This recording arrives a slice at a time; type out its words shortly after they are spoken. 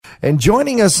And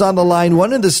joining us on the line,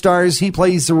 one of the stars, he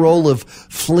plays the role of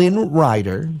Flynn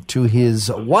Rider to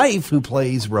his wife, who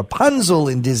plays Rapunzel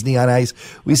in Disney on Ice.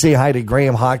 We say hi to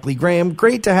Graham Hockley. Graham,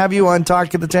 great to have you on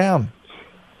Talk of the Town.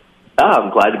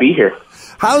 I'm glad to be here.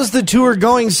 How's the tour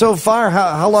going so far?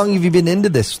 How long have you been into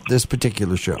this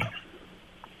particular show?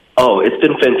 Oh, it's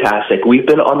been fantastic. We've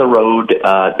been on the road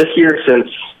this year since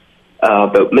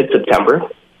about mid-September.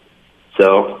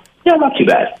 So, yeah, not too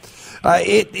bad.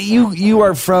 You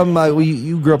are from,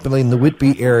 you grew up in the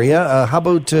Whitby area. How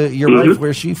about your wife?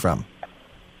 Where's she from?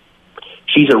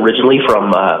 She's originally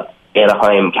from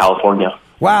Anaheim, California.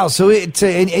 Wow, so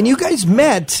and you guys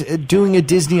met doing a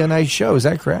Disney on Ice show, is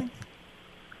that correct?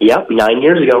 Yep, 9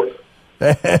 years ago.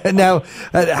 Now,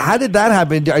 how did that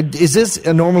happen? Is this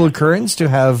a normal occurrence to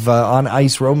have on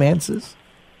ice romances?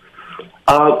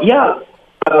 Yeah,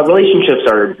 relationships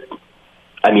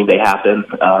they happen.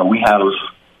 We have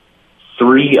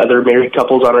 3 other married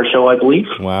couples on our show, I believe.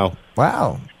 Wow.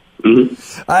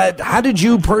 Mm-hmm. How did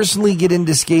you personally get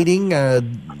into skating? A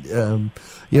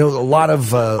lot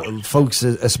of folks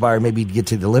aspire maybe to get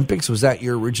to the Olympics. Was that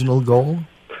your original goal?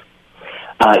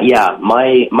 Yeah,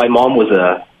 my mom was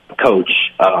a coach,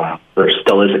 or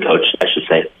still is a coach, I should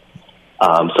say.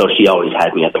 So she always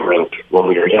had me at the rink when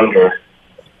we were younger.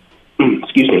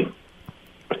 Excuse me.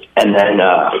 And then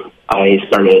I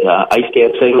started ice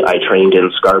dancing. I trained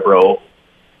in Scarborough,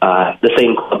 the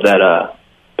same club that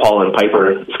Paul and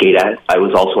Piper skate at. I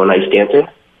was also an ice dancer.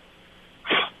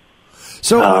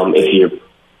 So,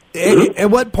 at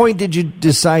what point did you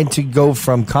decide to go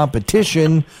from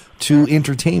competition to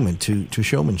entertainment, to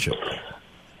showmanship?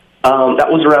 That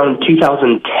was around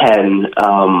 2010.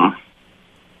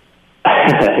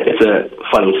 It's a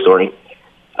funny story.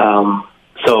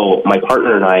 So my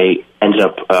partner and I ended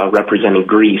up representing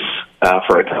Greece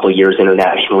for a couple of years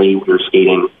internationally. We were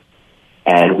skating,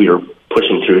 and we were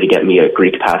pushing through to get me a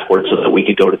Greek passport so that we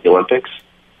could go to the Olympics.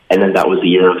 And then that was the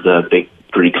year of the big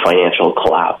Greek financial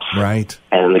collapse. Right.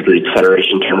 And the Greek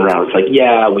Federation turned around. It's like,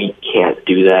 yeah, we can't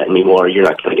do that anymore. You're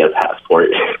not going to get a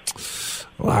passport.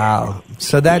 Wow.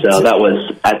 So that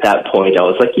was, at that point, I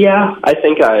was like, yeah, I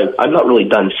think I'm not really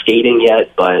done skating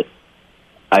yet, but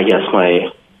I guess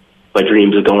my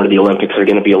dreams of going to the Olympics are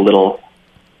going to be a little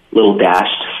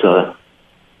dashed. So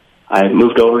I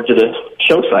moved over to the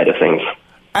show side of things.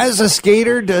 As a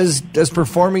skater, does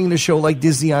performing in a show like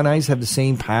Disney on Ice have the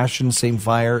same passion, same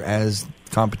fire as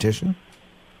competition?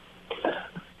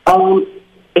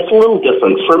 It's a little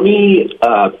different. For me,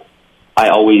 I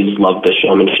always loved the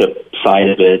showmanship side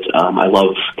of it. I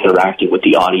love interacting with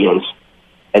the audience.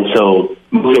 And so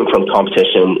moving from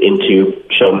competition into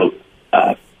showman,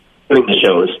 doing the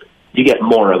shows, you get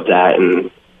more of that. And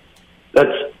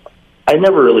I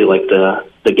never really liked the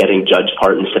getting judged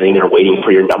part and sitting there waiting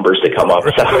for your numbers to come up.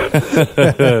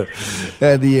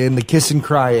 In the kiss and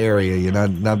cry area, you're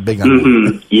not big on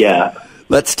that. Yeah.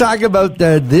 Let's talk about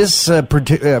this.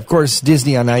 Of course,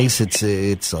 Disney on Ice.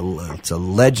 It's a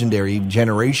legendary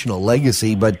generational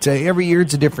legacy. But every year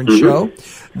it's a different show.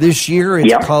 This year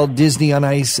it's called Disney on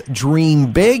Ice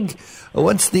Dream Big.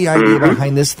 What's the idea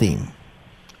behind this theme?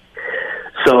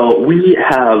 So we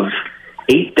have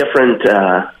 8 different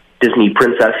Disney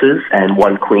princesses and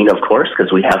 1 queen, of course,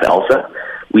 because we have Elsa.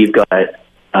 We've got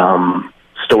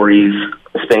stories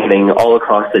spanning all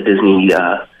across the Disney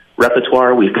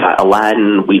repertoire. We've got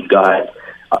Aladdin, we've got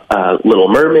Little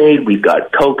Mermaid, we've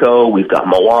got Coco, we've got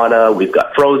Moana, we've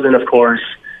got Frozen, of course,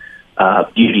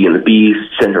 Beauty and the Beast,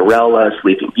 Cinderella,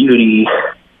 Sleeping Beauty.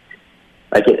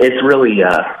 It's really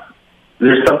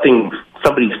there's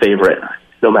somebody's favorite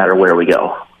no matter where we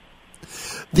go.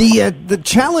 The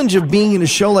challenge of being in a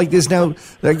show like this, now,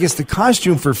 I guess the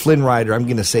costume for Flynn Rider, I'm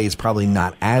going to say, is probably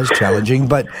not as challenging,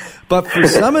 but for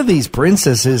some of these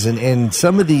princesses and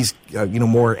some of these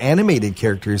more animated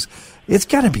characters, it's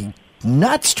got to be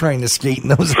nuts trying to skate in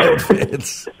those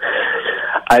outfits.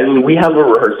 I mean, we have a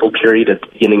rehearsal period at the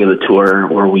beginning of the tour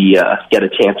where we get a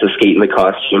chance to skate in the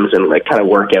costumes and kind of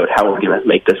work out how we're going to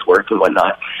make this work and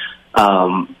whatnot.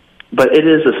 But it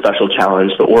is a special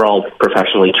challenge, but we're all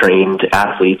professionally trained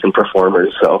athletes and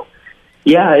performers. So,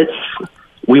 yeah,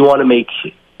 we want to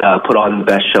put on the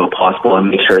best show possible and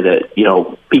make sure that,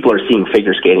 people are seeing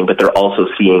figure skating, but they're also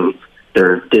seeing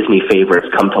their Disney favorites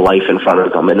come to life in front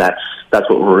of them. And that's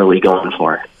what we're really going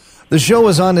for. The show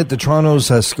is on at the Toronto's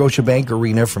Scotiabank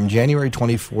Arena from January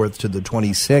 24th to the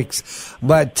 26th.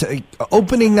 But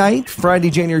opening night,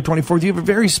 Friday, January 24th, you have a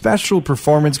very special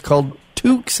performance called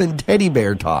Toques and Teddy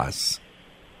Bear Toss.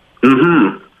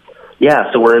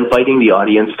 Yeah, so we're inviting the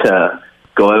audience to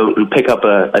go out and pick up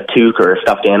a toque or a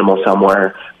stuffed animal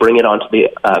somewhere, bring it down to the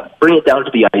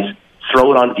ice,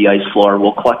 throw it onto the ice floor.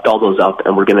 We'll collect all those up,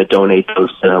 and we're going to donate those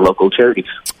to local charities.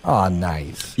 Oh,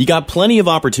 nice. You got plenty of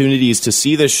opportunities to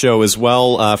see this show as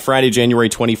well. Friday, January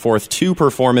 24th, 2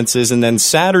 performances, and then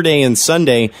Saturday and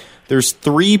Sunday, there's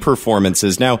 3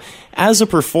 performances. Now, as a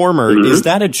performer, is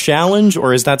that a challenge,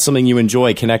 or is that something you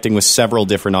enjoy, connecting with several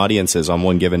different audiences on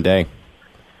one given day?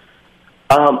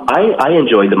 I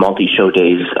enjoy the multi-show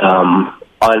days.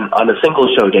 On a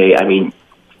single show day, I mean,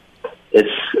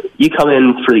 you come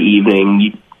in for the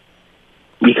evening,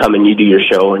 you come in, you do your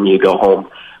show, and you go home.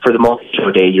 For the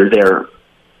multi-show day, you're there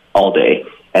all day,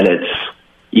 and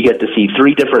you get to see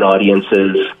 3 different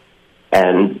audiences,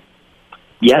 and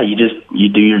yeah, you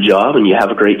do your job, and you have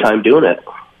a great time doing it.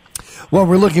 Well,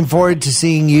 we're looking forward to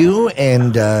seeing you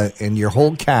and your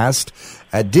whole cast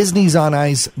at Disney's on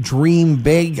Ice Dream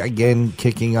Big, again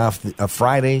kicking off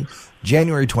Friday,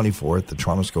 January 24th, the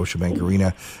Toronto Scotiabank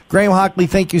Arena. Graham Hockley,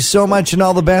 thank you so much, and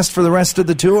all the best for the rest of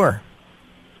the tour.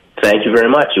 Thank you very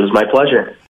much. It was my pleasure.